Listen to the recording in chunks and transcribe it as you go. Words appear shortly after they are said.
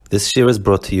This year is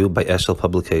brought to you by Eshel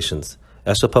Publications.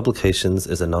 Eshel Publications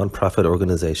is a non-profit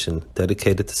organization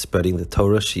dedicated to spreading the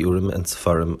Torah, Shiurim, and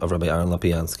Sefarim of Rabbi Aaron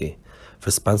Lopiansky. For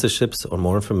sponsorships or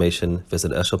more information,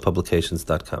 visit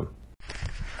eshelpublications.com.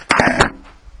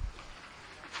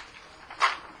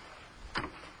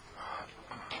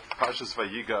 Parshas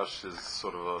VaYigash is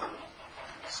sort of a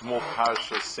small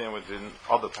parsha sandwiched in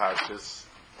other parshas,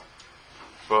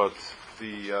 but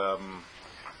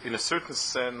in a certain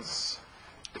sense,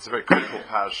 it's a very critical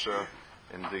parsha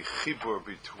in the chibur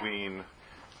between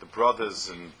the brothers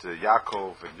and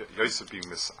Yaakov and Yosef being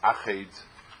misached.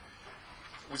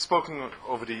 We've spoken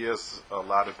over the years a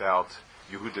lot about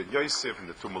Yehuda and Yosef and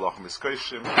the two Malachim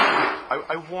Miskoshim.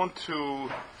 I want to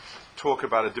talk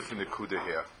about a different nekuda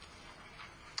here.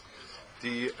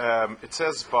 It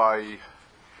says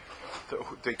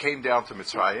they came down to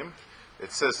Mitzrayim.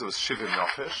 It says there was Shivim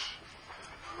Nafesh.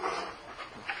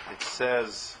 It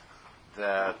says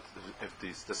that if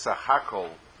the Sachakol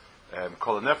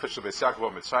Kol Nefesh of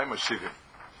Yaakov Mitzrayim was Shivim.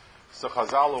 So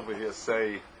Chazal over here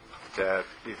say that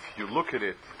if you look at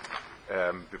it,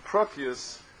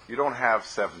 Biprotius, you don't have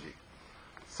 70.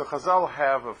 So Chazal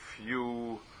have a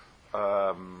few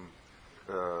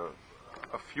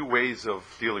ways of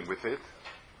dealing with it.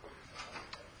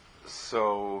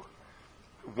 So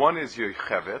one is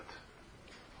Yochevet,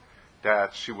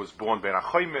 that she was born Ben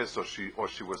Achoimes, or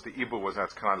she was the Ibu was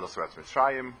not Kanan Losrat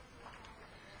Mitzrayim.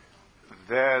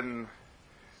 Then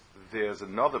there's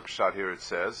another pshat here. It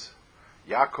says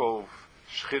Yaakov,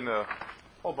 Shchina,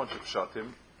 whole bunch of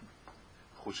pshatim,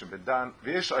 Chushim Ben Dan,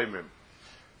 V'yesh Aimim,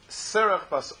 Serach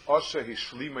bas Osha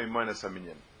Hishlima Imonas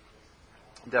Aminyan.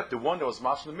 That the one that was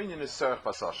Mashal the Minyan is Serach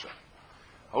bas Osha.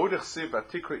 Haudich Sib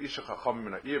Atikra Isha Chachamim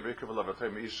Min Ha'ir V'ikav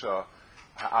Lavatayim Isha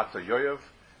Ha'ata Yoyev.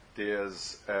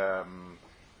 There's a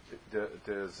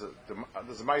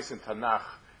mice in Tanakh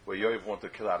where Yoyev wanted to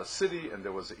kill out a city, and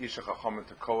there was an Isha Chacham in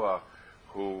Tekoa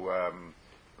who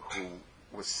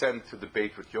was sent to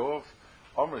debate with Yoav.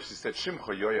 Omer, she said,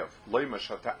 Shimcha Yoyev, Loima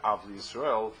Shata Avli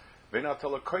Yisrael,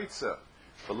 Venatala Koitze,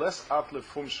 Veles Atle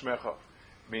Fum Shmecha.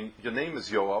 I mean, your name is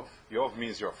Yoav. Yoav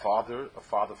means you're a father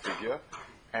figure,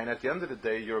 and at the end of the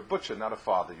day, you're a butcher, not a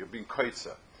father. You're being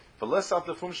Koitze. Veles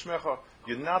Atle Fum Shmecha,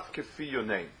 you're not kefi your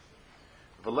name.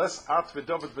 Veles at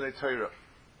v'david b'nei Torah.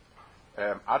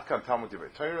 At kan Talmud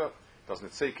divrei Torah. Doesn't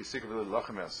it say kisik v'lei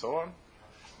lachem and so on?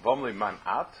 V'amli man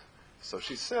at. So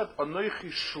she said,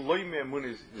 Anoichi shloime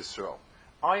emunah Yisrael.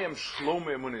 I am shloime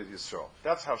emunah Yisrael.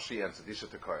 That's how she answered. Isha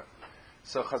Tekoya.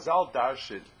 So Chazal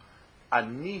darshid,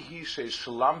 Anihi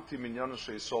she'shlamti minyan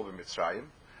she'Yisrael b'Mitzrayim.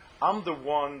 I'm the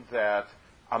one that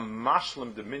I'm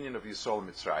mashlim the minyan of Yisrael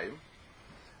Mitzrayim.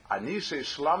 Ani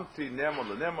she'shlamti nemon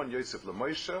lenemon Yosef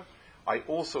leMoshe. I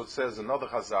also, it says another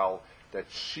Chazal, that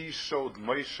she showed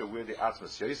Moshe where the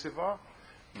Atmas Yosef are.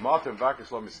 Martin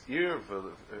Vakis Lom is Ir,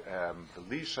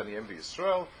 V'li Shani Envy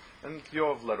Yisrael, and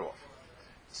Yov let off.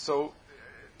 So,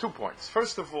 2 points.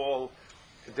 First of all,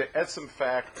 the etzem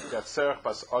fact that Serach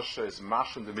bas Osha is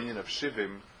Mashim, the minion of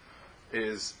Shivim,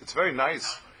 it's very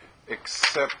nice,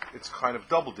 except it's kind of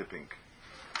double dipping.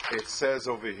 It says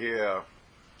over here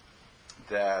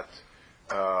that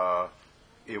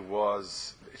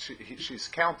she's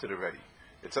counted already.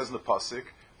 It says in the pasuk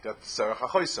that Serach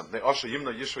HaChoisam, the Osha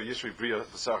Yimna Yishra Yishri Bria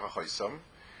Serach HaChoisam,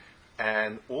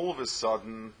 and all of a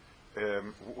sudden,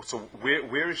 so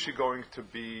where is she going to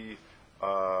be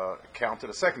counted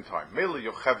a second time? Mele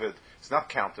Yocheved is not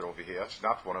counted over here. She's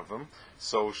not one of them.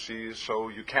 So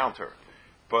you count her,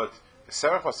 but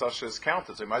Serach Basasha is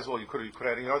counted. So you might as well you could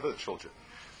add any other children.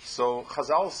 So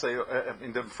Chazal say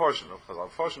in the Farshim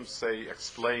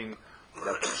explain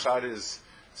that the pshat is,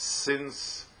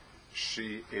 since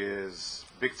she is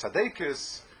big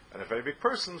tzadekis and a very big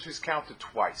person, she's counted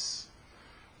twice.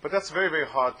 But that's very, very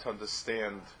hard to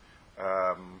understand.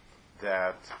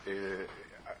 That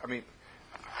I mean,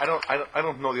 I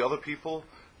don't know the other people,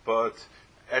 but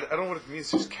I don't know what it means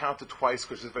she's counted twice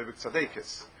because she's very big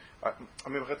tzadekis. I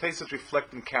mean, Chatesas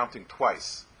reflect in counting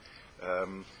twice.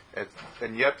 And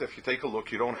yet, if you take a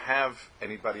look, you don't have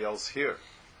anybody else here.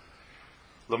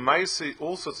 Lamaisi,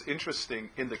 also it's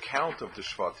interesting, in the count of the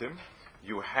Shvatim,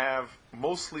 you have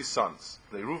mostly sons.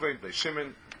 Reuven,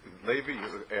 Shimon, Levi,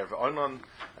 Onan,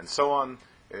 and so on.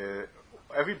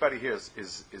 Everybody here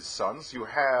is sons. You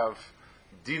have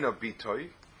Dina Bitoy,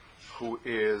 who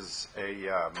is who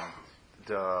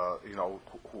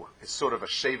is sort of a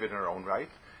Shevet in her own right,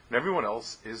 and everyone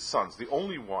else is sons. The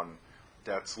only one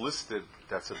that's listed,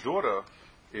 that's a daughter,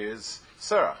 is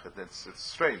Serach. It's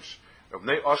strange.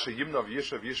 That's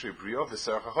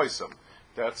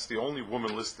the only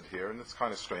woman listed here, and it's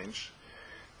kind of strange.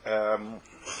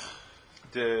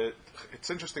 it's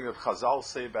interesting that Chazal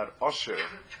say about Asher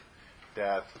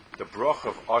that the bracha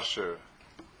of Asher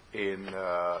in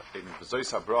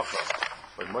Zois HaBracha,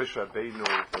 when Moshe Rabbeinu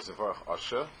was in Varach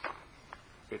Asher,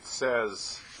 it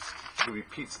says, he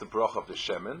repeats the bracha of the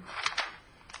Shemin,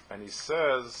 and he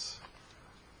says,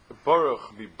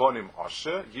 Baruch mibonim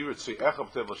Asher, Yiritzui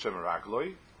Echav Tev L'Shem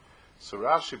Ragloi. So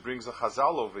Rashi brings a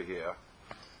Chazal over here,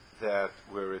 that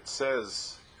where it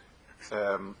says,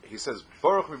 he says,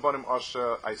 Baruch mibonim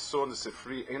Asher, I saw in the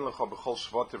Sifri, Ein Lecha B'chol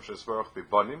Shvatim Shes Baruch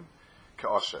mibonim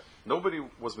Asher. Nobody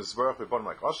was misvarach b'bonim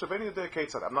like Asher. If any of the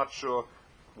Ketzad, I'm not sure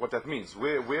what that means.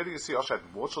 Where do you see Asher had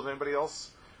more children than anybody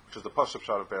else? Which is the Pashup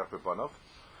Shad of Berach b'Bonov.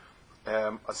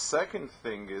 A second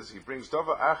thing is he brings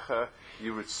Dava Acha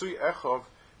Yiritzui Echov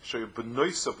Shoy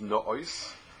B'Noisav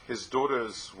No'os. His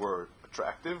daughters were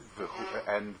attractive,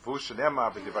 and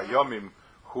Vushanema b'Divayomim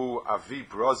Hu Avi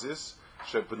Brozis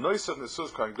Shoy B'Noisav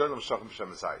Nesus Kohen Gadol Shachim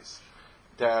Shem Zayis.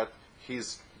 That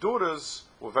his daughters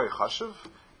were very chashuv,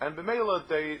 and b'meila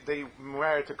they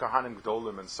married to Kahanim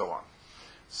Gdolim and so on.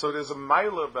 So there's a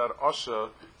maila about Asher,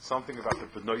 something about the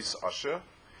Benois Asher,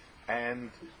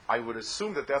 and I would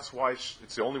assume that that's why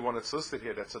it's the only one that's listed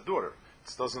here that's a daughter.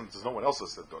 There's no one else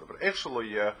listed daughter. But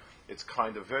actually, it's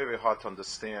kind of very, very hard to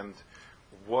understand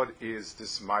what is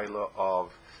this maila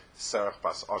of Serach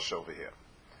Bas Asher over here.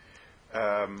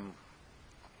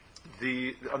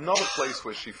 Another place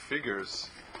where she figures.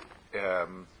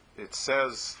 It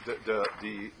says the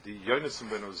Yonason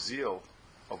ben Uziel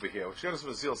over here, which Yonason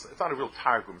ben Uziel, it's not a real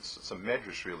targum, it's a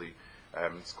medrash really.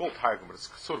 It's called targum, but it's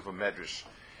sort of a medrash.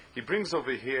 He brings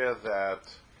over here that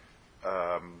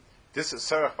this is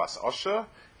Serach Bas Asher.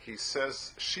 He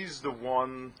says she's the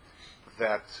one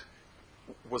that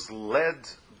was led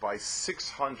by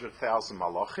 600,000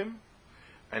 malachim,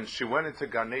 and she went into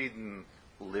Gan Eden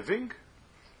living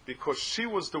because she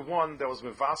was the one that was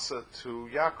mevasa to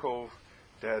Yaakov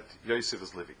that Yosef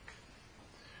is living.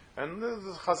 And there's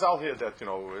a Chazal here that,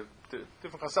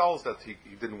 different Chazals that he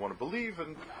didn't want to believe,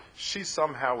 and she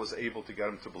somehow was able to get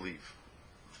him to believe.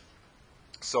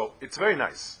 So it's very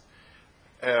nice.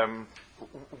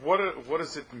 What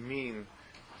does it mean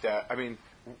that,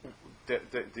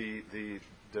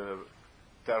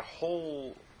 that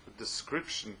whole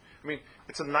description,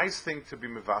 it's a nice thing to be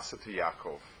mevasa to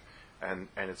Yaakov, and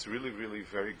it's really, really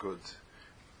very good.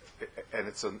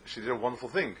 And she did a wonderful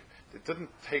thing. It didn't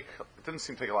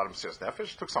seem to take a lot of serious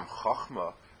nefesh. It took some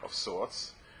chachma of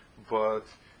sorts, but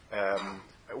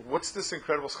what's this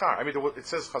incredible schar? It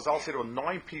says Chazal said there were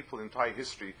 9 people in entire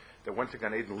history that went to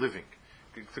Gan Eden living.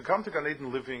 To come to Gan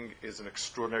Eden living is an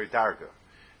extraordinary darga,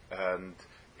 and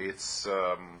it's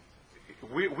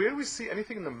where do we see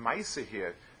anything in the Maisa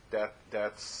here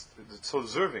that's so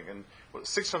deserving? And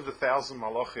 600,000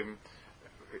 malachim.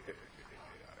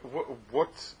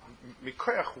 What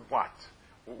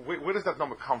where does that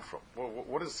number come from?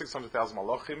 What is 600,000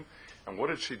 malachim, and what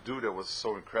did she do that was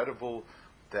so incredible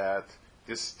that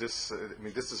this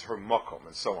is her makom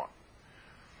and so on?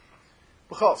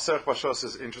 Serach Bashos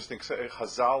is interesting.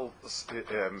 Chazal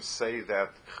say that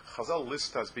Chazal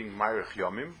lists as being Ma'arich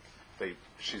Yomim.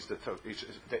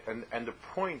 And the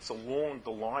points along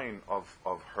the line of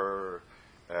her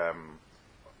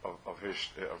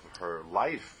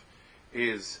life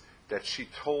is that she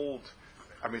told,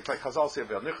 it's like Chazal said,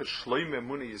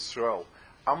 Yisrael,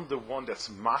 I'm the one that's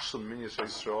Mashal Min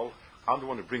Yisrael, I'm the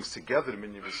one who brings together the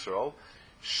Min Yisrael.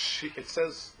 It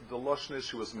says, the Lashon is,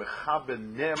 she was Mechabe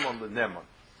Neman LeNeman.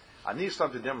 Ani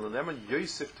Shlam to Neman LeNeman,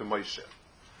 Yosef to Moshe.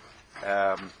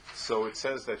 So it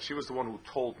says that she was the one who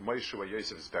told Moshe where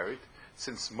Yosef is buried.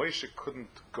 Since Moshe couldn't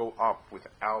go up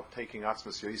without taking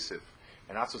Atzmas Yosef,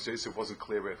 and Atzmas Yosef wasn't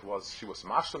clear where it was, she was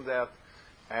Mashal that.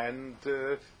 And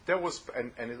there was,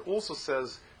 and it also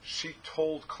says she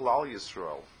told Klal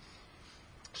Yisrael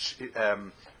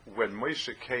when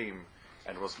Moshe came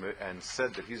and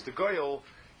said that he's the Goyal,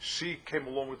 she came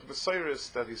along with the Messiah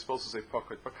that he's supposed to say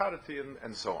Pakat Pakarati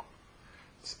and so on.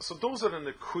 So those are the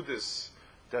Nekudis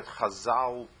that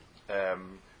Chazal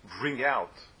bring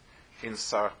out in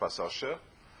Serach Bas Asher,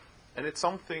 and it's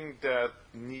something that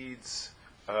needs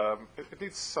a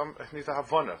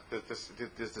Havana.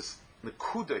 There's this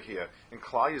Nekuda here in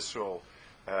Klal Yisrael,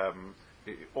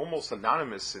 almost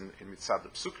anonymous in Mitzad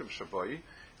Psukim Shabai,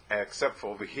 except for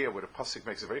over here where the pasuk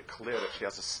makes it very clear that she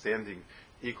has a standing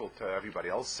equal to everybody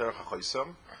else. Serach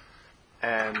HaChoisam,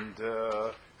 and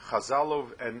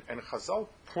Chazal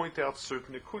point out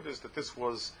certain nekudas that this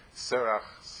was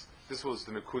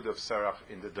the nekuda of Serach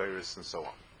in the Deiris and so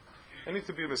on. I need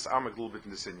to be misamek a little bit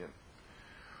in this inyan.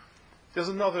 There's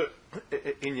another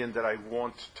inyan that I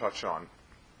want to touch on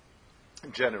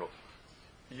in general.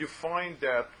 you find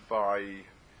that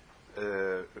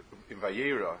in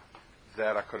Vayera,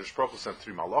 that HaKadosh Baruch Hu sent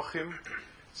 3 malachim.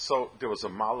 So there was a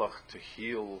malach to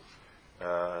heal.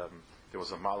 There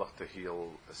was a malach to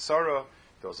heal Sarah.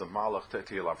 There was a malach to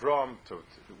heal Avram.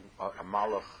 A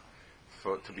malach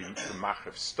to be the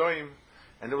machrev stoim,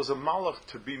 and there was a malach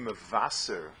to be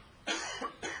mevaser,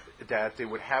 that they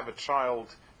would have a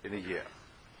child in a year.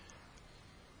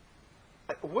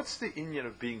 What's the inyan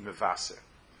of being mevaser?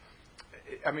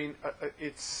 I mean,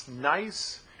 it's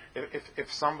nice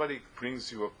if somebody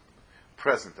brings you a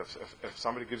present, if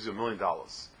somebody gives you $1 million,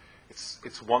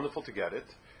 it's wonderful to get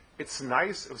it. It's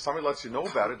nice if somebody lets you know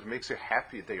about it. It makes you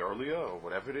happy a day earlier or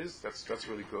whatever it is. That's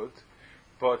really good.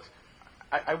 But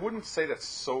I wouldn't say that's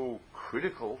so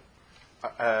critical.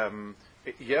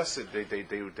 Yes,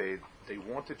 they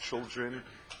wanted children,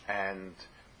 and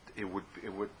it would.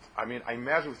 I mean, I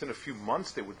imagine within a few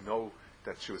months they would know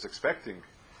that she was expecting,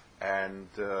 and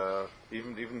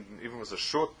even if it was a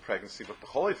short pregnancy, but the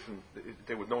whole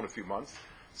they would know in a few months.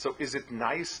 So, is it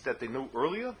nice that they knew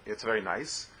earlier? It's very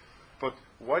nice, but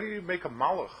why do you make a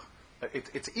malach?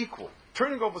 It's equal.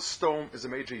 Turning over stone is a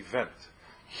major event.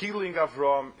 Healing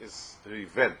Avram is the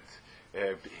event.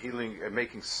 Healing,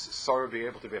 making Sarah be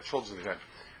able to be a children's event.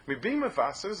 I mean, being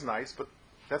mevaser is nice, but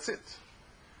that's it.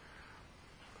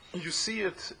 You see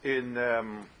it in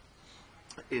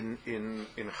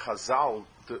Chazal,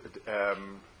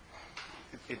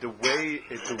 the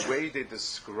way they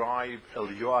describe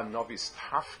Eliyahu Novi's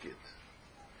tafkid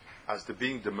as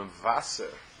being the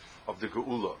mevaser of the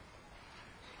Geula.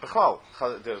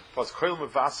 The was koil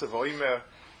mevaser v'oimer,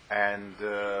 and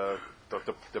the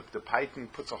Python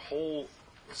puts a whole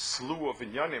slew of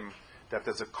inyanim that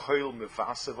there's a koil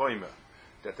mevaser v'oimer,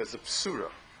 that there's a psura,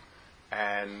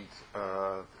 and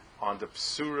on the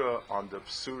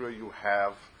psura you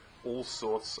have all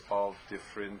sorts of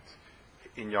different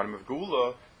inyanim of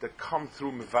Geula that come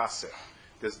through mevaser.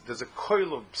 There's a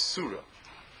koil of psura.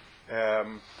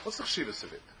 What's the chshivas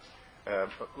of it?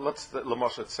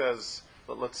 It says,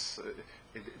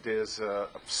 there's a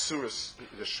psuras,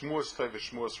 the shmurs toiv,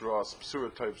 shmurs ras, psura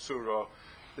toiv, psura.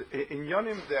 In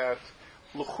yanim that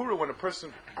l'chura, when a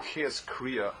person hears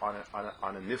kriya on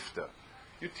a nifta,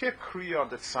 you take kriya on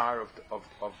the tsar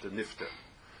of the nifta.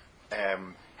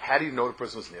 How do you know the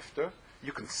person was nifta?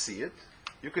 You can see it,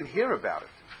 you can hear about it,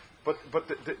 but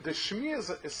the shmi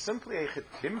is simply a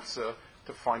chetimtza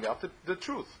to find out the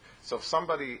truth. So if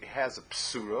somebody has a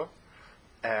psura,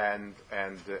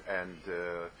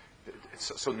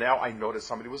 so now I know that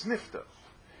somebody was nifta.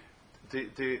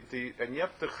 And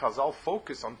yet the Chazal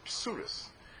focus on psuris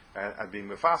and being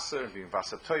mevaser, and being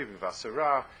vaser toiv, and vaser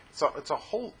ra. It's a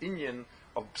whole inyan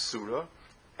of psura,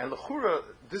 and l'chura,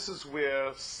 this is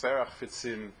where Serach fits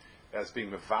in as being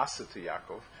mevaser to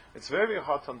Yaakov. It's very, very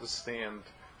hard to understand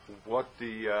what's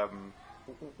the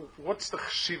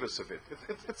chshivas of it.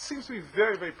 It seems to be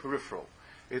very, very peripheral.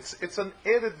 It's an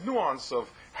added nuance of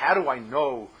how do I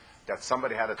know that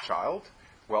somebody had a child?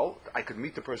 Well, I could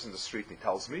meet the person in the street and he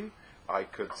tells me. I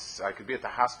could be at the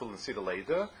hospital and see the lady.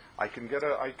 I can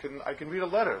read a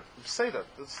letter. Say that.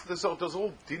 There's all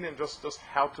dinim just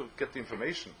how to get the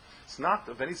information. It's not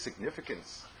of any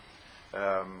significance.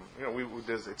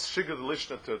 It's shigur the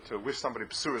lishna to wish somebody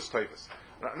psuras toivus.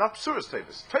 Not psuras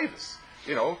toivus, toivus.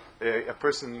 A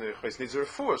person needs a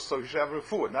refuah, so he should have a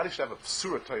refuah. Not he should have a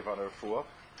psura toiv on a refuah.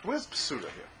 Where's psura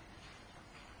here?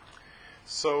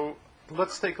 So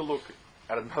let's take a look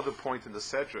at another point in the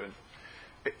Sedra.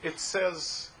 It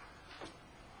says,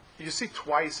 you see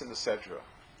twice in the Sedra,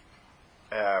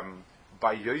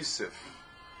 by Yosef,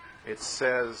 it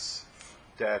says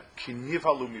that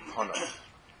kinivalu mipanav.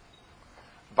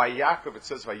 By Yaakov, it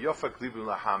says vayofak libu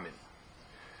lahamin.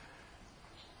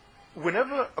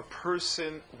 Whenever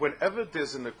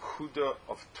there's an akuda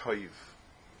of toiv,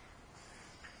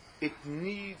 it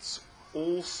needs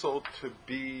also to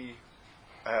be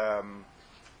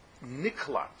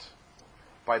niklat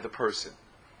by the person.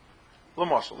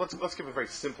 L'mashal, let's give a very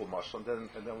simple mashal, and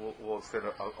then we'll extend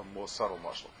a more subtle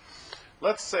mashal.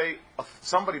 Let's say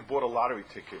somebody bought a lottery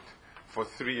ticket for a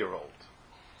 3-year-old,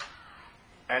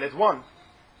 and it won,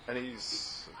 and he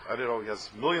has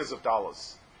millions of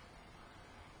dollars.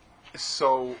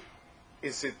 So,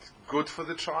 is it good for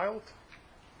the child?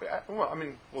 Well, I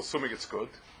mean, we're assuming it's good.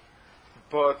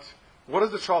 But what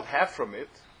does the child have from it?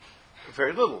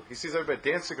 Very little. He sees everybody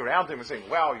dancing around him and saying,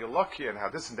 wow, you're lucky, and how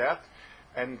this and that.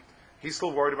 And he's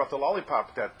still worried about the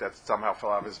lollipop that somehow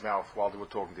fell out of his mouth while they were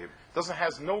talking to him.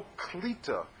 Has no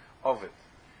klita of it.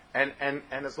 And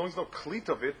as long as no klita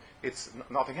of it,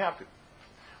 nothing happened.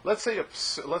 Let's say a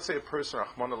person,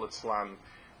 Rahman al-Islam,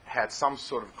 had some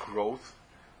sort of growth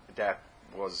that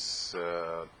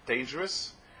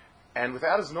dangerous, and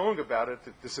without us knowing about it,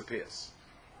 it disappears.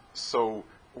 So,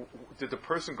 did the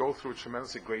person go through a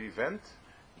tremendously great event?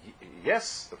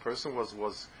 Yes, the person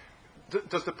was.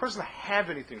 Does the person have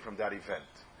anything from that event?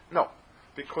 No,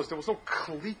 because there was no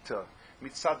klita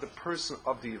mitzad the person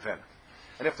of the event.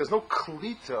 And if there's no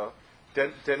klita,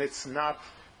 then it's not.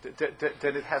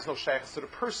 Then it has no shaykhs to the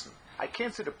person. I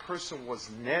can't say the person was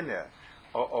nene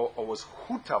or was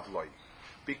hutavloi,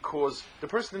 because the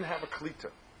person didn't have a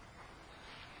klita.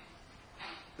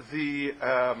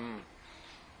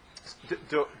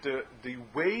 The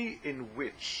way in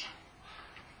which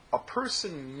a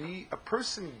person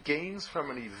gains from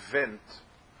an event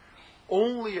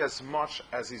only as much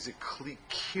as he's a kli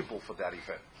kibble for that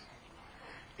event.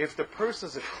 If the person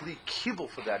is a kli kibble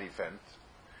for that event,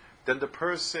 then the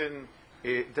person,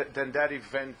 then that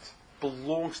event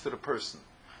belongs to the person,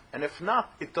 and if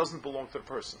not, it doesn't belong to the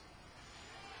person.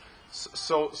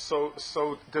 So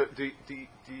the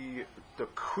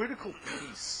critical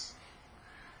piece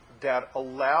that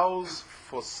allows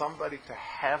for somebody to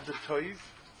have the toiv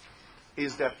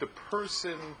is that the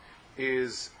person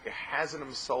has in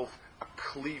himself a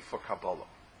kli for Kabbalah.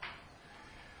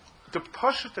 The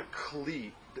pashat a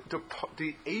kli,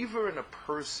 the aver in a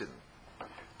person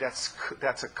that's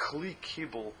a kli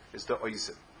kibble is the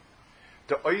oizen.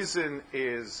 The oizen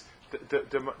is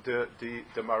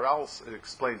the Maral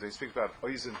explains, when he speaks about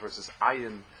oizen versus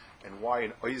ayin and why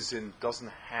an oizen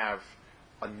doesn't have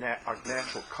a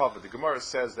natural cover. The Gemara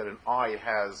says that an eye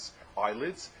has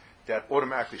eyelids that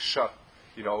automatically shut,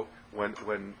 when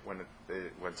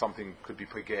something could be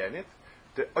pegeh in it.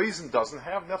 The oizen doesn't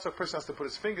have, and that's why a person has to put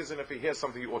his fingers in if he hears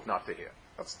something he ought not to hear.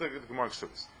 That's the Gemara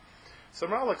truth. So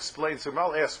Maral explains, so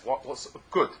Maral asks, what was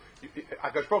good?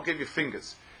 Akash Baruch gave you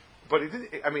fingers. But he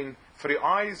didn't, for the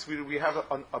eyes, we have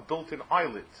a built-in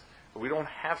eyelid. We don't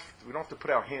have to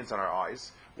put our hands on our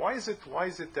eyes. Why is it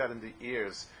that in the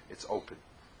ears it's open?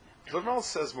 Maral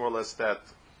says more or less that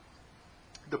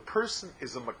the person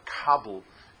is a makabel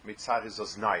mitzad his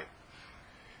oznayim,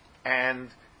 and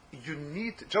you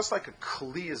need, just like a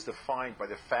kli is defined by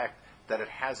the fact that it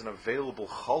has an available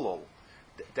cholol,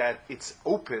 that it's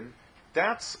open.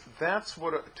 That's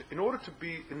what in order to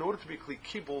be kli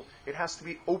kibul, it has to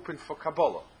be open for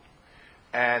Kabbalah,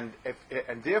 and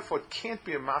therefore it can't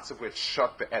be a matzah where it's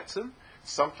shut be'etzim.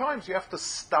 Sometimes you have to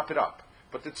stop it up,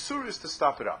 but the tzur is to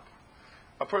stop it up.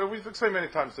 We've explained many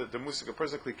times that the musik, a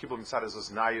person kli kibul mitzad is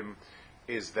oznayim,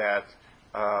 is that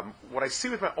what I see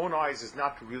with my own eyes is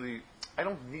not really. I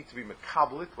don't need to be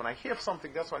makabelit. When I hear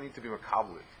something, that's why I need to be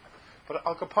makabelit. But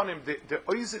al kapanim, the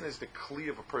oizen is the kli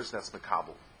of a person that's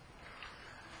makabel.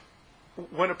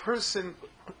 When a person,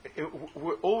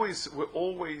 we're always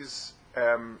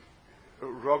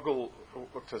ruggle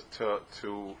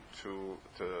to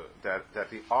that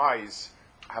the eyes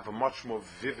have a much more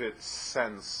vivid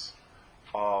sense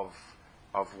of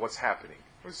what's happening.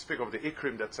 We speak of the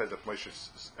Ikrim that said that Moshe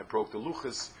broke the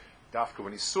luchas, dafka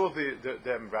when he saw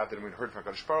them rather than when he heard from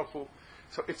HaKadosh Baruch Hu.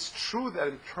 So it's true that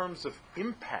in terms of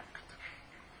impact,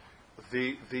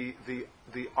 the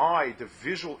eye, the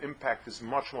visual impact is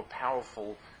much more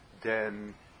powerful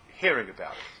than hearing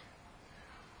about it.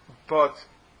 But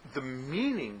the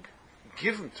meaning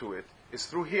given to it is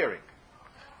through hearing.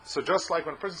 So just like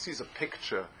when a person sees a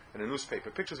picture in a newspaper,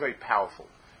 a picture is very powerful.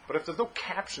 But if there's no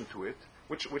caption to it,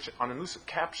 which on a news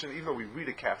caption, even though we read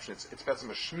a caption, it's better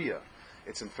a shmiya.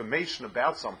 It's information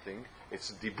about something. It's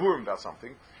a diburim about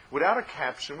something. Without a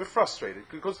caption, we're frustrated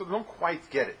because we don't quite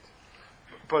get it.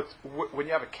 But when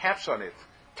you have a caption on it,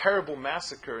 terrible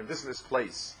massacre in this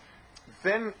place,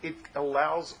 then it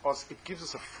allows us, it gives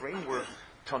us a framework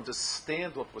to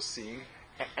understand what we're seeing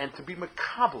and to be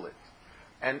makabelit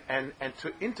and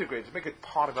to integrate, to make it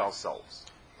part of ourselves.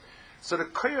 So the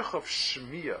koyach of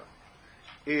shmiya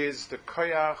is the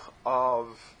koyach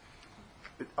of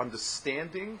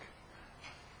understanding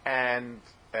and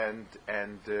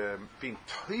being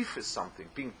toif something,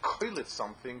 being koilet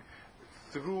something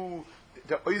through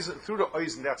the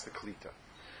oizen, that's the klita.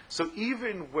 So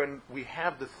even when we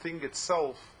have the thing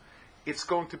itself, it's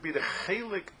going to be the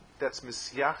chelik that's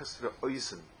misyachas to the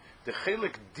oizen, the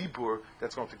chelik dibur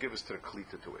that's going to give us to the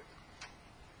klita to it.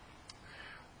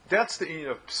 That's the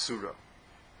inyan of psura.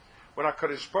 When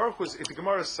HaKadosh Baruch Hu, the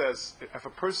Gemara says, if a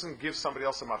person gives somebody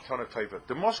else a matana taiva,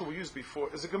 the mashal we used before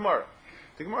is a Gemara.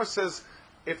 The Gemara says,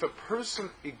 if a person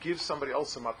gives somebody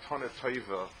else a matana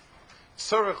taiva,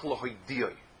 Serach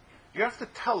lohoidiyai, you have to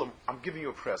tell him, I'm giving you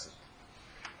a present.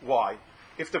 Why?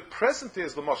 If the present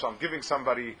is the mashal, I'm giving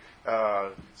somebody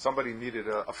needed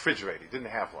a refrigerator, he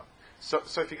didn't have one. So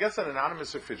if he gets an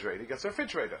anonymous refrigerator, he gets a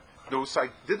refrigerator. No, so I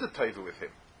did the taiva with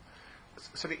him.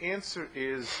 So the answer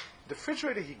is the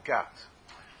refrigerator he got,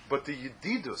 but the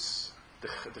Yedidus, the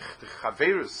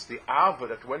Chaverus, the Ava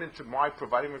that went into my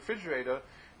providing refrigerator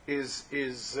is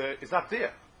not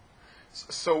there.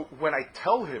 So when I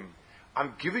tell him,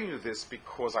 I'm giving you this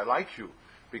because I like you,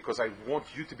 because I want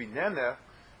you to be Nana,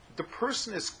 the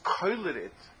person is koiled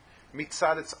it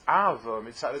mitzad its Ava,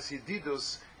 mitzad its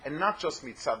Yedidus, and not just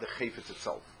mitzad the Chayfetz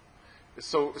itself.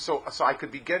 So I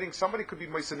could be getting, somebody could be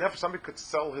Moisei Nefesh, somebody could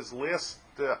sell his last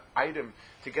item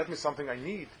to get me something I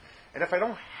need. And if I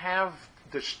don't have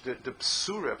the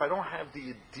psura, if I don't have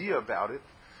the idea about it,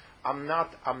 I'm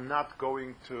not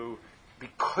going to be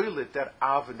koilet that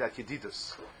Av and that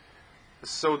Yedidus.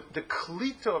 So the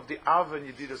klita of the Av and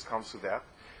Yedidus comes to that.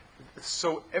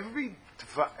 So everything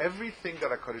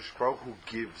that HaKadosh Baruch Hu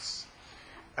gives,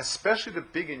 especially the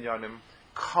big inyanim,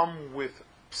 come with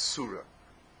psura.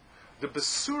 The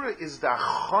besura is the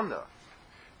achana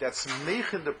that's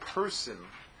making the person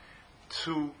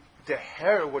to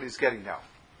deher what he's getting now.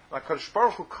 Like HaKadosh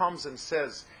Baruch Hu comes and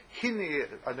says, "Hine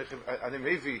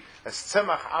animevi es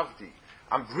tzemach avdi."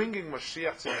 I'm bringing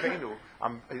Mashiach Tzidkenu.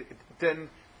 Then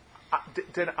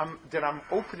I'm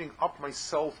opening up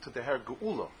myself to deher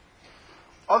geula.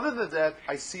 Other than that,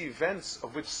 I see events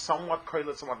of which somewhat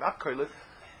koilet, somewhat not koilet,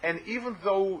 and even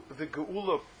though the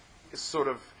geula is sort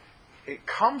of, it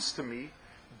comes to me,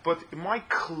 but in my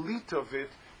kalit of it,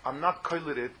 I'm not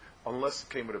koilet it unless it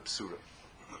came with a psura.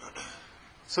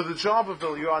 So the job of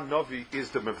Eliyahu Novi is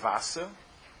the mevasa,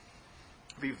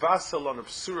 vivasa on a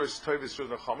psura toivis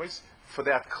nechamis for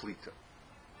that kalita.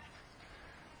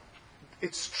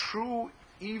 It's true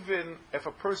even if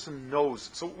a person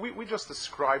knows. So we just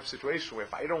described a situation where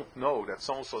if I don't know that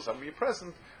so-and-so is going to be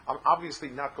present, I'm obviously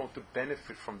not going to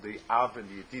benefit from the Av and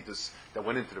the Yedidus that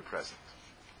went into the present.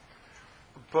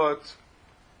 But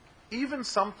even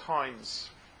sometimes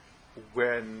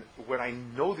when I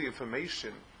know the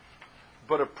information,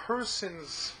 but a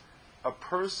person's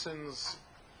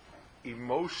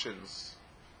emotions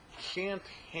can't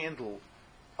handle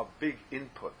a big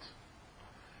input.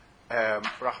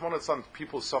 Rahman al-San,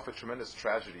 people suffer tremendous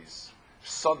tragedies,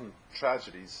 sudden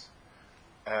tragedies.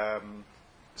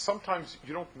 Sometimes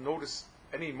you don't notice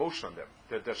any emotion on them.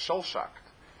 They're shell-shocked.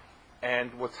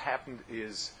 And what's happened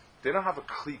is they don't have a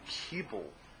kli kibul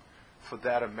for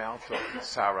that amount of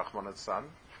tsar, Rahman al-San.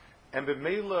 And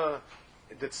b'meila,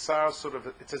 the tsar sort of,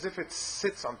 it's as if it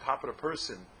sits on top of the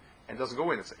person and doesn't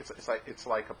go in. It's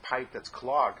like a pipe that's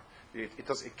clogged.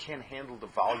 It can't handle the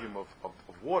volume of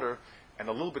water, and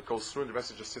a little bit goes through and the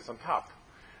rest of it just sits on top.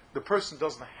 The person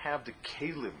doesn't have the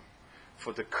kalim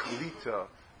for the kalita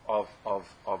of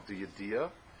the idea,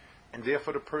 and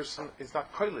therefore the person is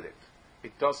not koilet it.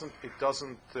 It doesn't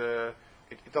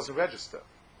register.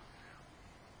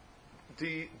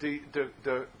 The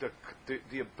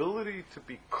ability to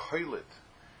be koilet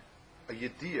a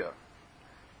yediyah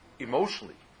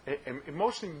emotionally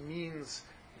means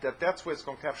that's where it's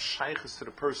going to have shaykhs to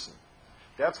the person.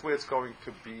 That's where it's going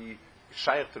to be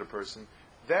shaykh to the person.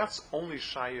 That's only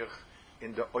shaykh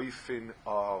in the oifin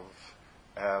of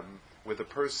where the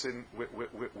person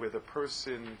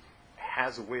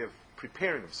has a way of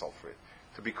preparing himself for it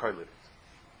to be koilet.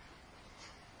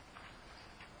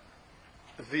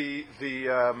 The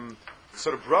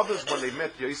sort of brothers, when they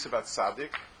met Yosef at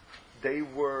Tzaddik, they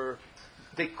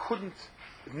couldn't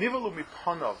nivalu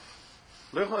mipanav.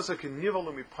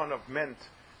 Nivalu mipanav meant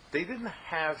they didn't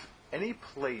have any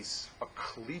place, a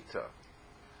klita,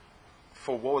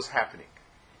 for what was happening.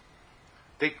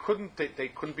 They couldn't be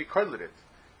koilet.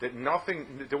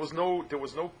 There was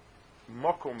no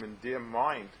makom in their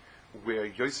mind where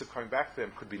Yosef coming back to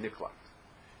them could be niklat,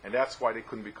 and that's why they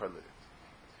couldn't be koilet.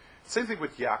 Same thing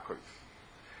with Yaakov.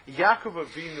 Yaakov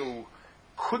Avinu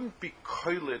couldn't be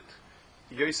koilet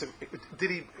Yosef.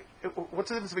 What's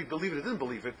the difference if he believed it or didn't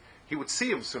believe it? He would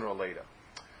see him sooner or later.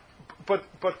 But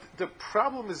the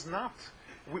problem is not,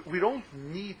 we don't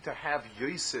need to have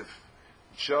Yosef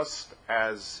just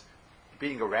as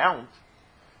being around.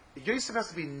 Yosef has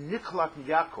to be niklat in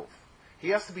Yaakov. He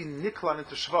has to be niklat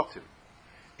into Shvatim.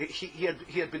 He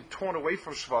had been torn away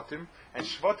from Shvatim, and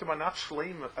Shvatim are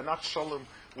not shalom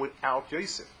without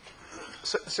Yosef.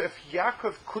 So if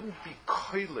Yaakov couldn't be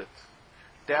koilet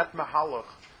that mahalach,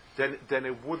 then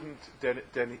it wouldn't.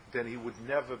 Then he would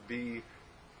never be.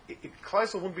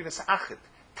 Klaisel wouldn't be nesachet.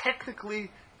 Technically,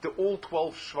 all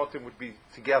 12 Shvatim would be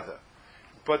together,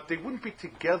 but they wouldn't be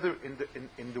together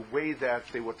in the way that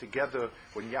they were together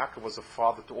when Yaakov was a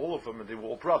father to all of them, and they were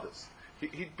all brothers.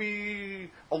 He'd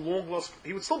be a long lost.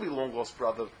 He would still be a long lost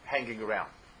brother hanging around.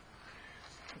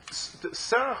 The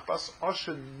Serach Bas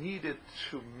Asher needed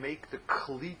to make the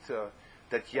kalita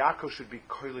that Yaakov should be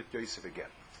koilet Yosef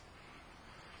again.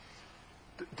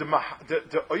 The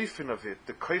oifin of it,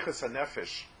 the koiches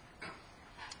hanefesh,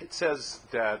 it says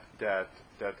that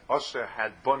Asher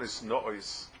had bonis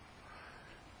nois.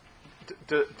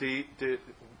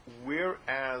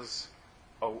 Whereas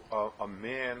a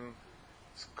man's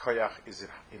koyach is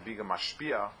in being a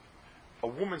mashpia, a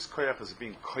woman's koyach is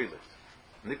being koilet,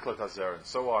 niklat hazer, and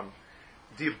so on.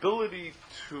 The ability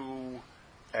to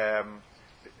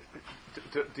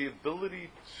the ability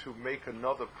to make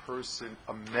another person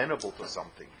amenable to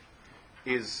something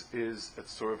is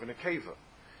sort of an akeva.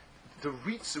 The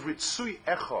ritzui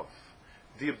echov,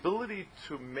 the ability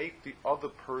to make the other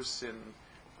person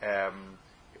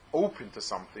open to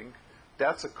something,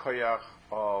 that's a koyach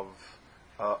of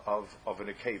an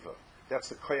akeva. That's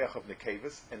the koyach of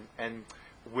nekevas, and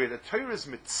where the Torah is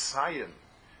mitzayin,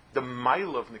 the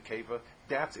mile of nekeva,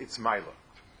 that's its mile.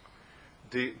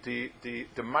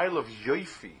 The mile of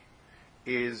yoifi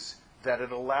is that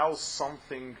it allows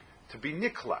something to be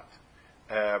niklat.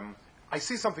 I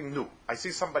see something new. I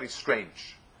see somebody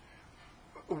strange.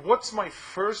 What's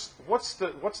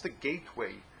the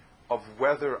gateway of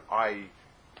whether I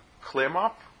clam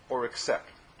up or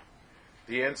accept?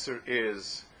 The answer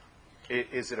is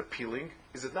it appealing?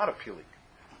 Is it not appealing?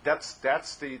 That's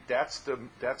the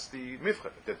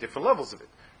mifcha. There are different levels of it.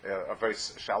 A very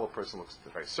shallow person looks at the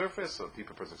very surface. A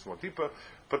deeper person looks more deeper.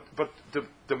 But the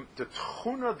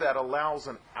tchuna that allows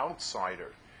an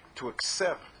outsider to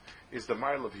accept is the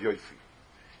mile of yoifi.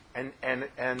 And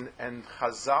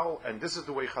Chazal, and this is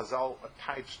the way Chazal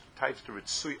types to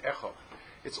Ritzui Echad.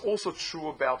 It's also true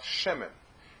about Shemen.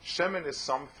 Shemen is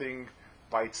something,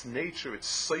 by its nature, it's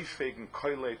seifeg and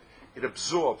koilet. It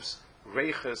absorbs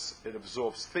reiches, it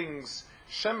absorbs things.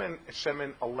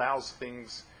 Shemen allows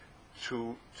things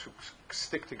to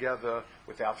stick together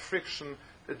without friction.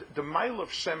 The mile of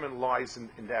Shemen lies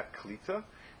in that klita,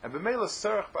 and the mile of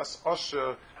Serach Bas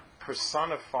Osher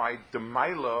personified the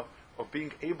mile of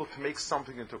being able to make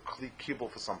something into a kli kibble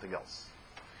for something else,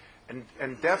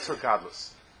 and that's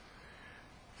regardless.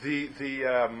 In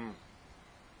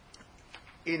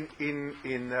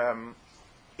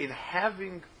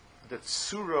having the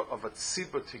tzura of a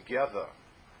tzibah together,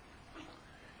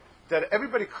 that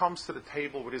everybody comes to the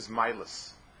table with his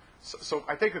milas. So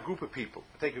I take a group of people,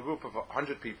 I take a group of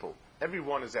 100 people.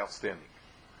 Everyone is outstanding.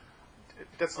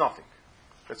 That's nothing.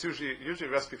 That's usually a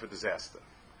recipe for disaster.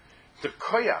 The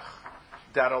koyach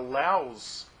that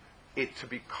allows it to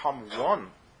become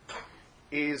one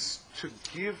is to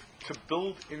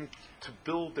build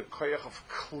the koyach of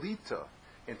klita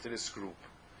into this group.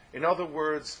 In other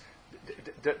words,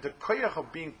 the koyach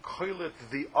of being koilet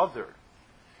the other.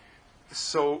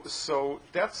 So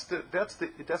that's the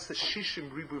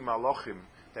shishim ribu malachim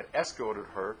that escorted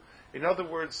her. In other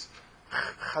words,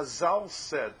 Chazal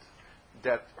said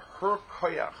that her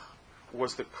koyach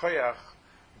was the koyach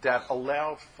that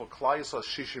allowed for Klal Yisrael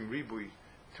shishim ribui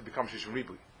to become shishim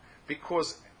ribui,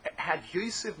 because had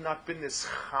Yosef not been this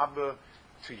chaber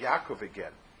to Yaakov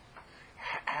again,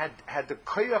 had the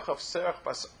koyach of Serach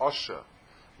Bas Osher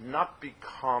not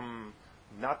become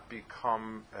niklat,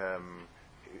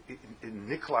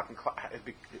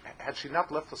 had she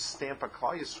not left a stamp on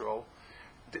Klal Yisrael,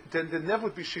 then there never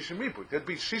would be shishim ribui. There'd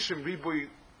be shishim ribui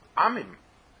amim,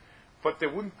 but there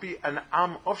wouldn't be an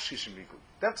am of shishim ribui.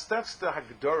 That's the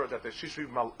hagdara that the shishim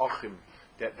malachim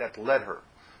that led her.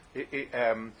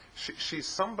 She's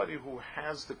somebody who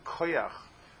has the koyach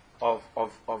of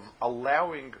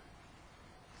allowing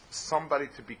somebody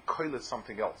to be koilet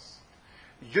something else.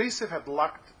 Yaakov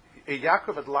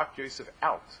had locked Yosef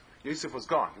out. Yosef was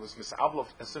gone. He was misavlov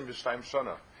esim v'shtayim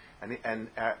shana,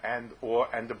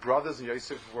 and the brothers and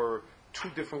Yosef were two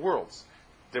different worlds.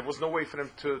 There was no way for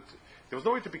them to. There was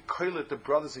no way to be koilet the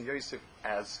brothers and Yosef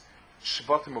as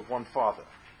shvatim of one father.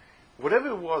 Whatever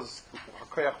it was, her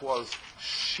koyach was,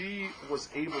 she was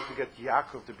able to get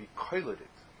Yaakov to be koileted,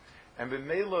 and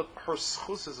b'meila her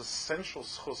schus is essential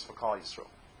schus for Klal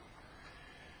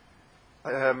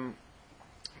Yisrael.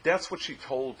 That's what she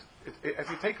told. If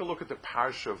you take a look at the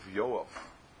parsha of Yoav,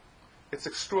 it's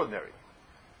extraordinary.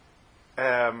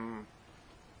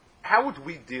 How would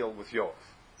we deal with Yoav?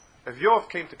 If Yoav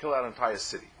came to kill out an entire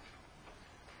city,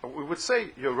 we would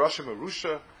say, you're Rasha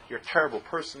Merusha, you're a terrible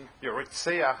person, you're a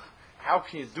Ritzeach, how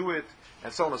can you do it,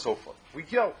 and so on and so forth. We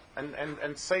yell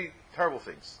and say terrible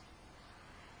things.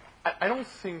 I don't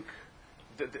think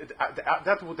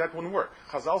that wouldn't work.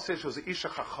 Chazal says she was an Isha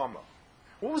Chachama.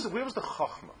 Where was the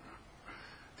Chachma?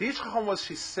 The Isha Chachama was,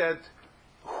 she said,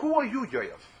 who are you,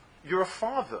 Yoav? You're a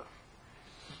father.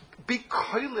 Be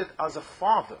koilet as a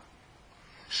father.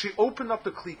 She opened up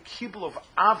the kli kibul of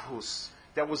avhus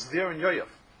that was there in Yoav.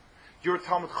 You're a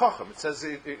Talmud Chacham. It says,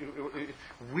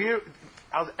 we're,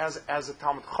 as a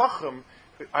Talmud Chacham,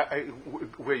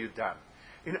 where you done.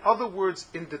 In other words,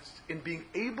 in being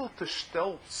able to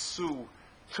stel zu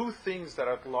two things that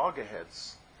are at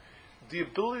loggerheads, the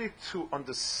ability to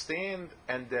understand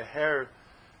and the hair,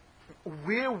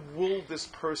 where will this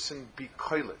person be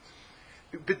koilet?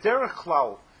 B'derech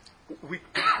klal,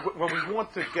 when we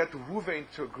want to get Ruvain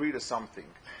to agree to something,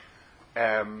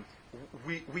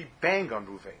 we bang on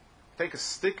Ruvain. Take a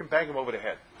stick and bang him over the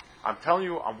head. I'm telling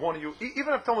you, I'm warning you.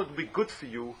 Even if I'm telling you it'll be good for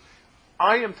you,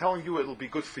 I am telling you it'll be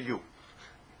good for you.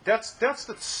 That's the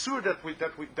tzur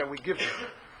that we give.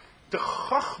 The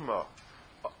chachma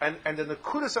and the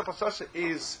nekudas apasasha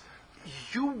is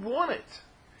you want it.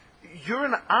 You're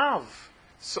an av.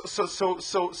 So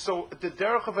the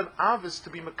derech of an av is to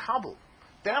be makabel.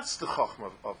 That's the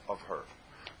chachma of her.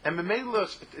 And Memela,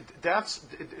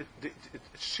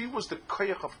 she was the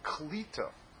koyach of klita.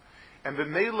 And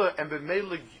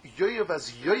Memela Yoav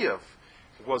as Yoav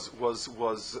was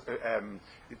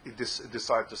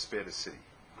decided to spare the city.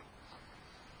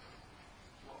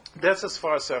 That's as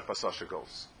far as Serach Pasasha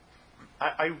goes.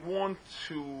 I want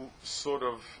to sort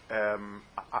of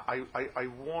I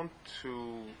want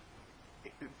to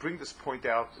bring this point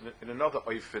out in another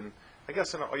oifen, I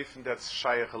guess in an oifen that's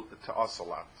shaykh to us a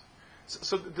lot.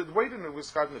 So the way that we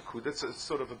describe Nekuda, it's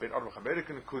sort of a bit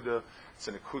American Nekuda. It's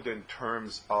a Nekuda in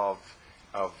terms of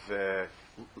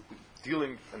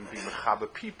dealing and being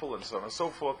mechaber people and so on and so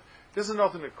forth. There's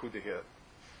another Nekuda here.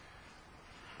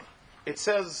 It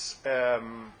says,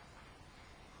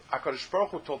 HaKadosh Baruch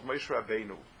Hu told Moshe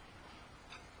Rabbeinu,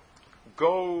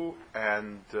 go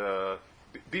and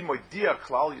be moidia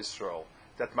klal Yisrael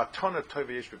that matana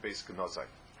tova yesh bebeis genozai.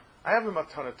 I have a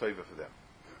matana tova for them,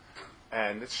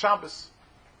 and it's Shabbos.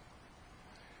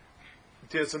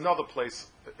 There's another place.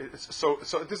 So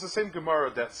this is the same Gemara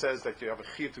that says that you have a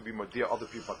chiyuv to be moidia other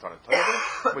people matana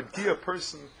tova. Moidia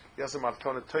person, he has a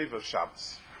matana tova of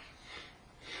Shabbos.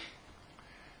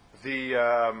 The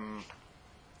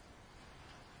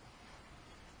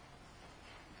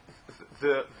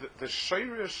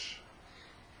Sheirish,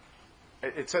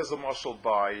 it says a marshal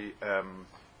by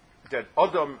that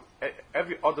Adam,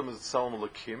 every Adam is Tzelem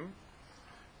Elokim.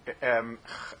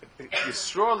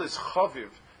 Yisrael is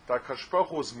Chaviv, that HaKadosh Baruch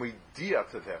Hu was Meidia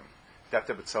to them, that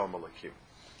they're Tzelem Elokim.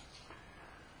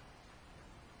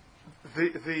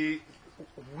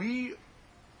 We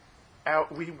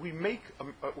make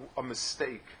a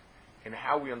mistake in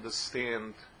how we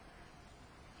understand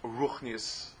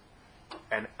Ruchnius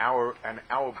and our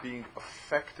being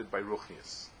affected by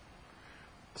Ruchnius.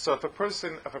 So if a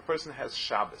person has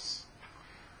Shabbos,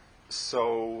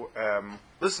 so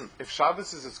listen, if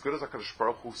Shabbos is as good as HaKadosh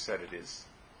Baruch Hu said it is,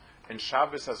 and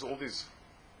Shabbos has all these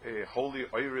holy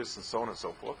oiris and so on and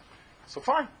so forth, so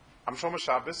fine, I'm Shomer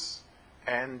Shabbos,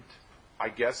 and I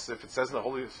guess if it says in the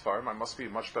Holy Farm, I must be a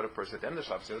much better person at the end of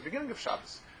Shabbos than at the beginning of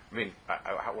Shabbos. I mean,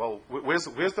 well, where's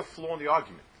the flaw in the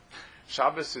argument?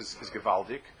 Shabbos is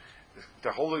gewaldig. The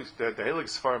Heilig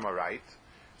Sfarim are right.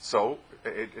 So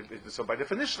by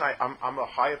definition, I'm a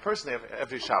higher person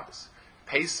every Shabbos.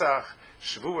 Pesach,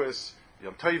 Shavuos,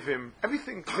 Yom Tovim,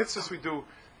 everything mitzvahs we do,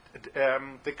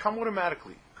 they come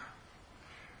automatically.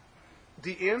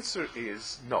 The answer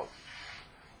is no.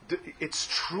 It's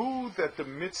true that the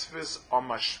mitzvahs are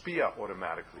mashpia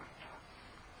automatically.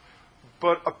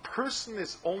 But a person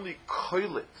is only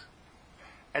koilet,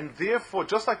 and therefore,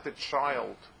 just like the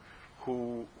child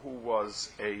who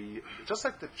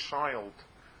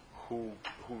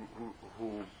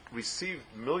received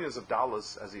millions of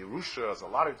dollars as a Yerusha, as a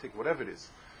lottery ticket, whatever it is,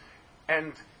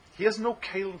 and he has no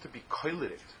kelim to be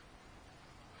koilet it.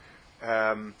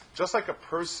 Just like a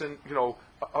person,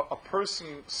 a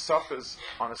person suffers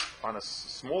on a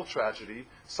small tragedy,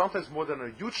 sometimes more than a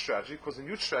huge tragedy, because in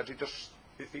huge tragedy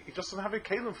he just doesn't have a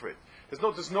kelim for it.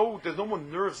 There's no more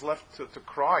nerves left to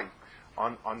cry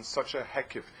on such a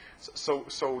hekiv. So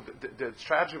the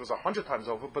tragedy was 100 times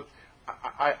over, but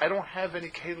I don't have any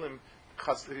kelim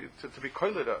to be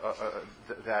koiled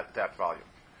that volume.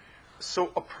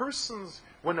 So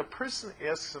when a person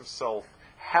asks himself,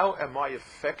 how am I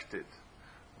affected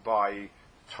by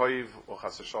toiv or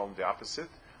chas v'shalom, the opposite,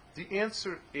 the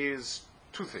answer is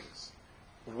two things.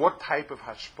 What type of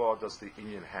hashpah does the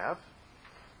inyan have?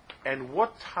 And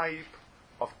what type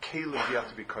of kelim do you have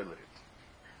to be koiled it?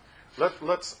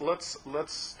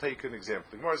 Let's take an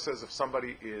example. The Gemara says if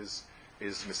somebody is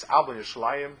mis'al ben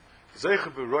Yishlayim,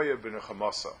 zeicha b'roya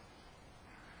b'nechamasa.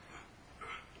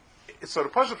 So the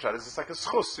Pashup Pshat is it's like a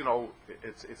schus,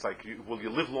 it's like will you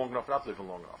live long enough, not living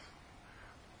long enough.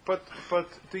 but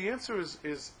the answer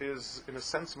is in a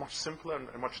sense much simpler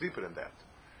and much deeper than that.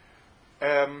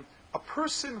 A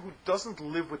person who doesn't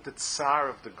live with the tsar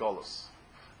of the golus,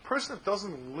 a person that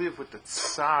doesn't live with the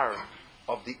tsar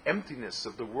of the emptiness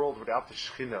of the world without the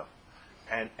Shekhinah,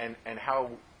 and how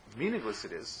meaningless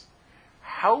it is,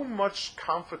 how much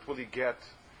comfort will he get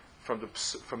from the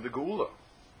Geula?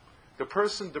 The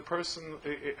person.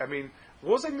 I mean,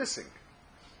 what was I missing?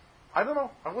 I don't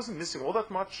know. I wasn't missing all that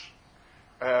much.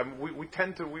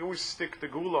 We always stick the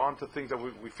Geula onto things that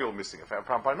we feel missing. If I have a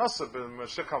problem with Parnasah,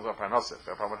 Mashiach comes with Parnasah. If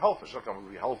I have a problem with health, Mashiach comes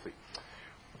will be healthy.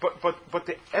 But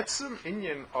the etzem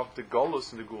inyan of the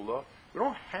Golus and the Geula, we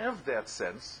don't have that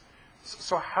sense.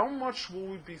 So how much will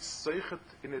we be zeichet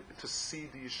in it to see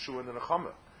the Yeshua and the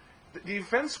Nechama? The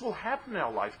events will happen in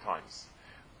our lifetimes,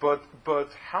 but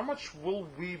how much will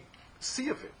we see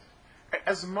of it?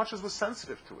 As much as we're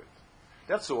sensitive to it.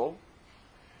 That's all.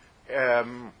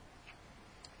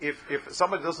 If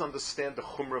somebody doesn't understand the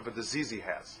chumrah of a disease he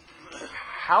has,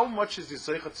 how much is he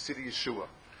zeichet to see the Yeshua?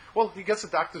 Well, he gets a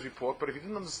doctor's report, but if he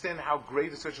didn't understand how great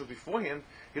the situation was beforehand,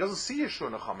 he doesn't see Yeshua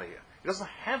Nechama here. He doesn't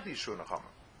have the Yeshua Nechama.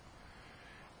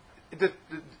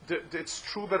 It's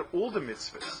true about all the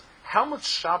mitzvahs. How much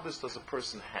Shabbos does a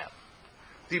person have?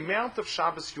 The amount of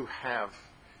Shabbos you have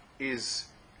is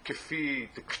kefi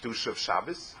the kedusha of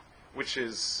Shabbos, which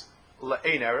is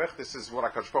la'ein erech. This is what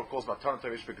HaKadosh Baruch Hu calls matan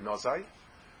teresh b'gnozai.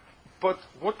 But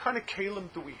what kind of kalim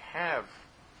do we have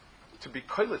to be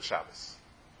koilet Shabbos?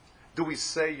 Do we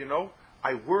say,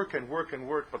 I work and work and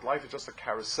work, but life is just a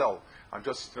carousel. I'm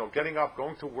just, getting up,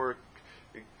 going to work,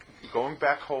 going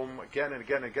back home again and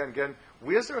again and again and again.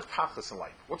 Where's there a tachlis in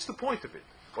life? What's the point of it?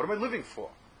 What am I living for?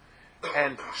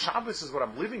 And Shabbos is what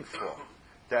I'm living for.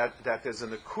 That there's a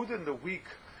nekuda in the week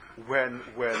when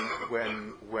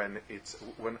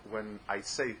I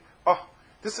say,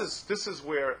 this is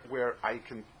where I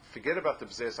can forget about the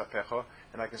b'zeis hapecha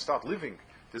and I can start living.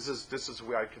 This is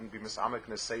where I can be misamek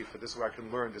nesefer. This is where I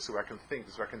can learn. This is where I can think.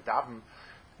 This is where I can daven.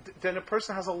 Then a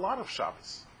person has a lot of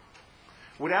Shabbos.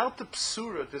 Without the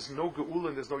psura, there's no geula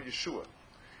and there's no Yeshua.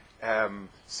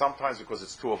 Sometimes because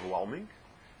it's too overwhelming,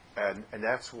 and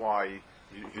that's why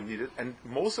you need it. And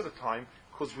most of the time,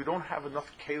 because we don't have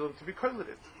enough kalim to be koiled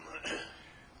it.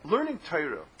 Learning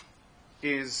Torah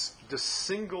is the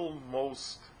single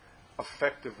most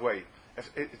effective way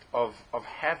of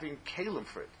having kalim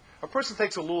for it. A person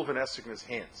takes a lulav and esrog in his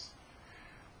hands.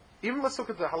 Even let's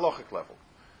look at the halachic level.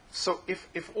 So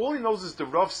if all he knows is the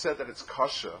Rav said that it's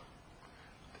kosher,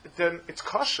 then it's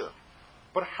kosher.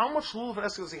 But how much lulav and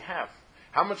esrog does he have?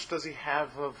 How much does he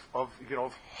have of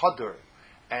hadar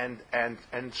and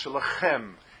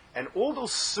shalachem and all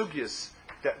those sugyas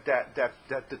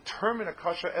that determine a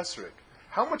kosher esrog?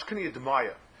 How much can he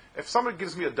admire? If somebody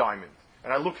gives me a diamond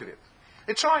and I look at it,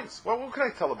 it shines. Well, what can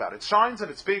I tell about it? It shines and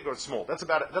it's big or it's small. That's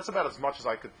about as much as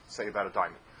I could say about a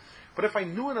diamond. But if I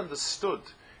knew and understood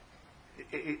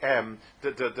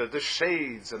the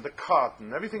shades and the cut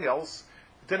and everything else,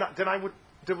 then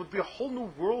there would be a whole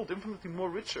new world, infinitely more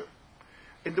richer.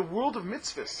 In the world of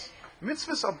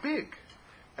mitzvahs are big,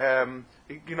 and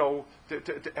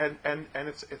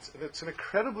it's an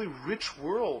incredibly rich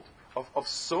world of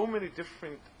so many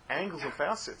different angles and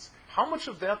facets. How much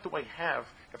of that do I have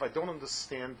if I don't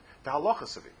understand the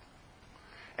halachas of it?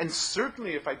 And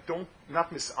certainly if I don't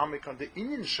not misamek on the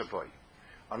inyan shaboy,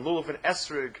 on lulav and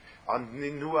esrog, on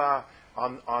ninua,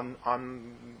 on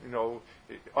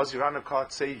Oziranakat,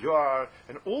 Seyyar,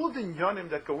 and all of the inyanim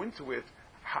that go into it,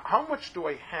 how much do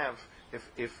I have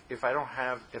if I don't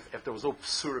have, if there was no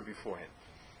psura beforehand?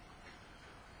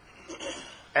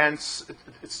 And it's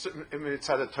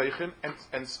mitzad the toichin,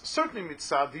 and certainly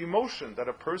mitzad the emotion that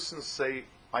a person say,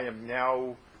 I am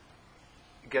now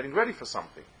getting ready for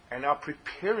something, and now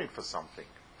preparing for something.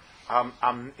 I'm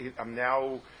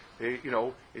now, it's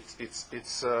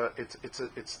the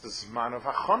zman of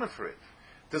hachana for it.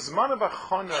 The zman of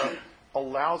hachana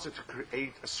allows it to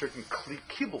create a certain kli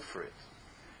kibul for it.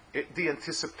 The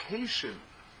anticipation,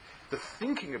 the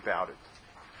thinking about it,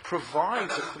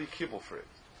 provides a kli kibul for it.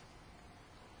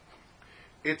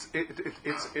 It's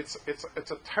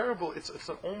a terrible, it's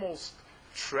an almost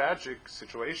tragic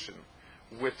situation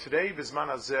where today, Bizman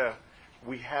Hazeh,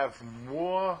 we have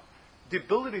more the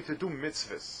ability to do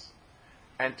mitzvahs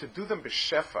and to do them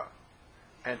b'shefa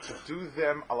and to do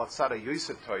them al atzara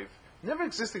yosef toiv never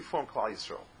existed before in Klal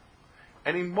Yisrael.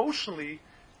 And emotionally,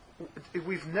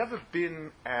 we've never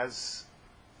been as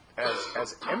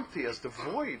empty as the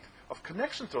void of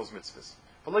connection to those mitzvahs.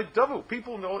 But like Davu,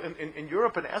 people know in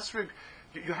Europe and Esrig,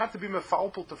 You had to be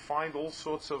mefalpel to find all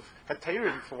sorts of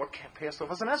heterim for what passed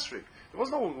off as an esrig. There was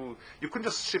no, you couldn't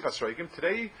just ship esrogim.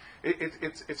 Today,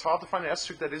 it's hard to find an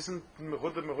esrig that isn't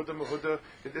mehuda.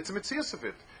 It's a mitzias of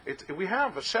it. We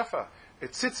have a shefa.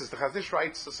 It's tzitzis. The Chaznish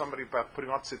writes to somebody about putting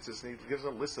on tzitzis, and he gives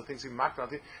them a list of things he marked on.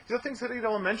 These are things that are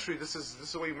elementary. This is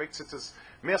the way you make tzitzis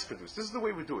mass produced. This is the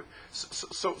way we do it.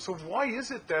 So why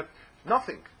is it that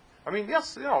nothing? I mean,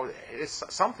 yes, it's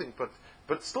something,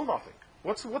 but still nothing.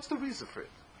 What's the reason for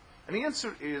it? And the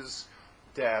answer is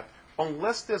that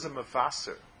unless there's a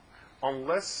mevaser,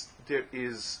 unless there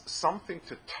is something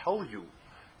to tell you,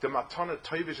 the matana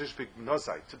toivish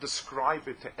bignozai, to describe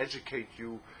it, to educate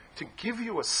you, to give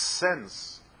you a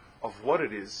sense of what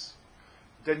it is,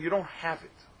 then you don't have it.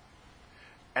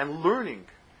 And learning,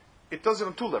 it does it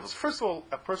on two levels. First of all,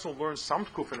 a person who learns some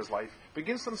kuf in his life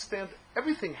begins to understand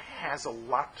everything has a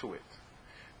lot to it.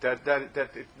 That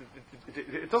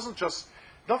it doesn't just,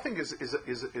 nothing is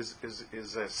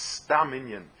a stam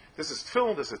inyan. This is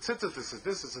tefillin, this is tzitzit,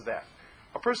 this is that.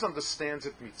 A person understands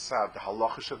it mitzad the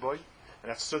halacha shaboy, and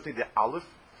that's certainly the aleph.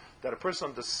 That a person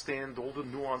understands all the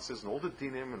nuances and all the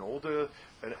dinim and all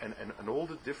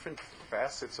the different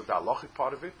facets of the halachic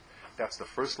part of it. That's the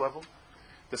first level.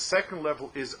 The second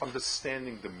level is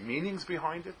understanding the meanings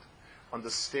behind it,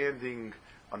 understanding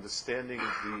the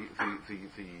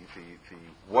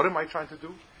what am I trying to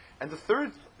do, and the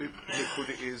third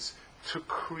nekuda is to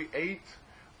create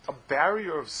a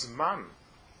barrier of zman.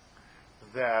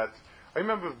 That I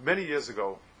remember many years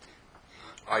ago,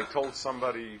 I told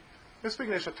somebody,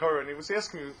 speaking of Torah, and he was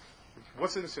asking me,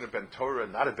 what's the difference in a ben Torah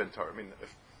and not a ben Torah? I mean,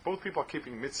 if both people are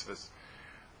keeping mitzvahs.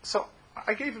 So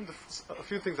I gave him a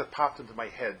few things that popped into my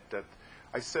head. That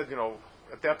I said,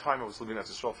 at that time I was living in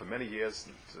Israel for many years,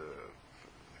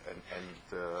 and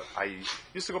I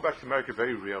used to go back to America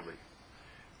very rarely.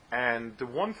 And the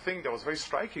one thing that was very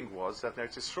striking was that in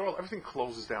Eretz Yisrael, everything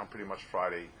closes down pretty much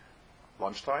Friday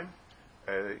lunchtime.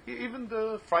 Even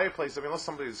the fireplace, unless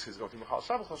somebody is going to Michal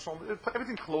Shabbos,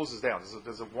 everything closes down.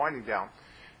 There's a winding down.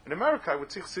 In America, I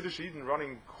would see Chassidish Eden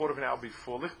running quarter of an hour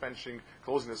before licht benching,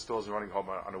 closing their stores and running home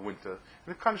on a winter.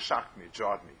 And it kind of shocked me, it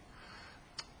jarred me.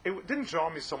 It didn't jar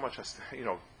me so much as,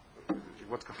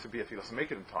 what's going to be if he doesn't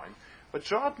make it in time, but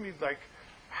jarred me like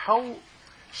how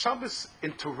Shabbos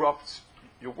interrupts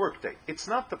your workday. It's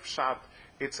not the pshat,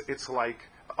 it's like,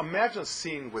 imagine a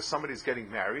scene where somebody's getting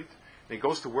married, and he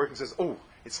goes to work and says, oh,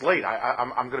 it's late,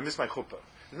 I'm going to miss my chuppah.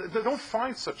 They don't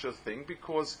find such a thing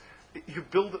because you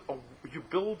build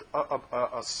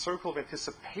a circle of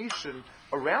anticipation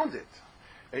around it.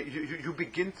 You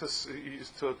begin to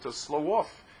slow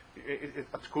off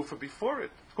a tkufa before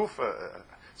it.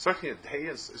 Certainly a day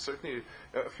and certainly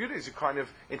a few days, you're kind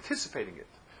of anticipating it.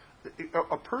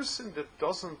 A person that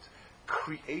doesn't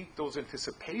create those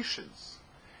anticipations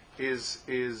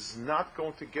is not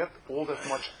going to get all that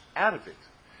much out of it.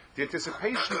 The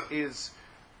anticipation is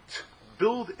to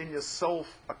build in yourself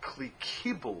a kli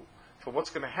kibul for what's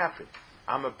going to happen.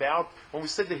 When we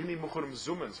say the hini muchurim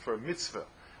zumans for a mitzvah,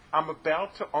 I'm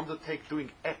about to undertake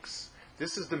doing X.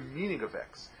 This is the meaning of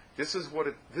X. This is what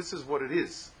it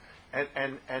is.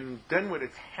 And then when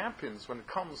it happens, when it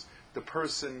comes, the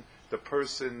person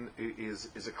is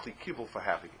a kli kibul for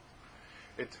having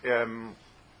it.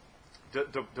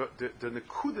 The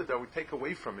nekuda that we take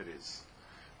away from it is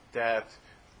that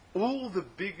all the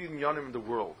big inyanim in the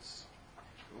world,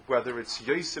 whether it's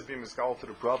Yosef being misgal to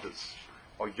the brothers,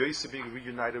 or Yosef being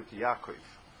reunited with Yaakov,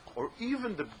 or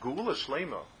even the Geula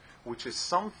Shlema, which is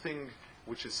something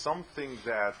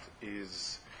that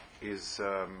is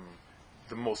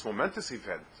the most momentous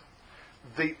event,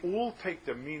 they all take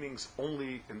their meanings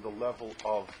only in the level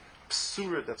of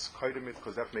psura that's kaidemit,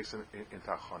 because that makes it into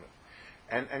achana.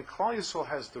 And Klal Yisrael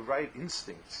has the right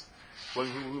instincts. When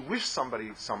we wish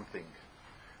somebody something,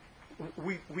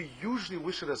 we usually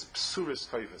wish it as psuras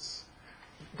toivus.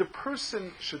 The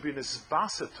person should be an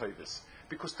isbasa toivus,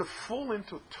 because to fall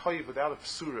into toiv without a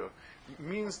psura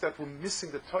means that we're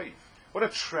missing the toiv. What a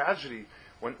tragedy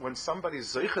when somebody is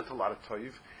zeichet a lot of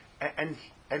toiv,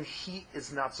 and he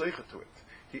is not zeichet to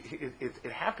it.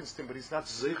 It happens to him, but he's not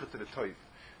zeichet to the toiv.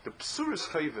 The psuras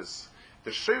toivus, the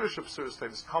shirish of psuras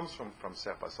toivus comes from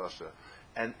Sepa Sasha,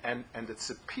 and the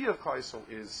tzipi of Klal Yisrael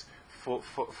is for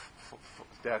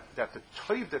that the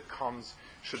toiv that comes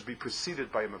should be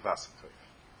preceded by a mavasa toiv.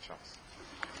 Chance.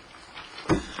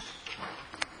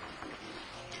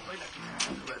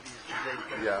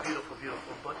 Yeah. Beautiful.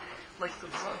 But like the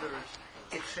brothers,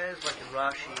 it says like in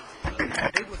Rashi,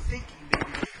 they were thinking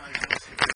maybe this kind of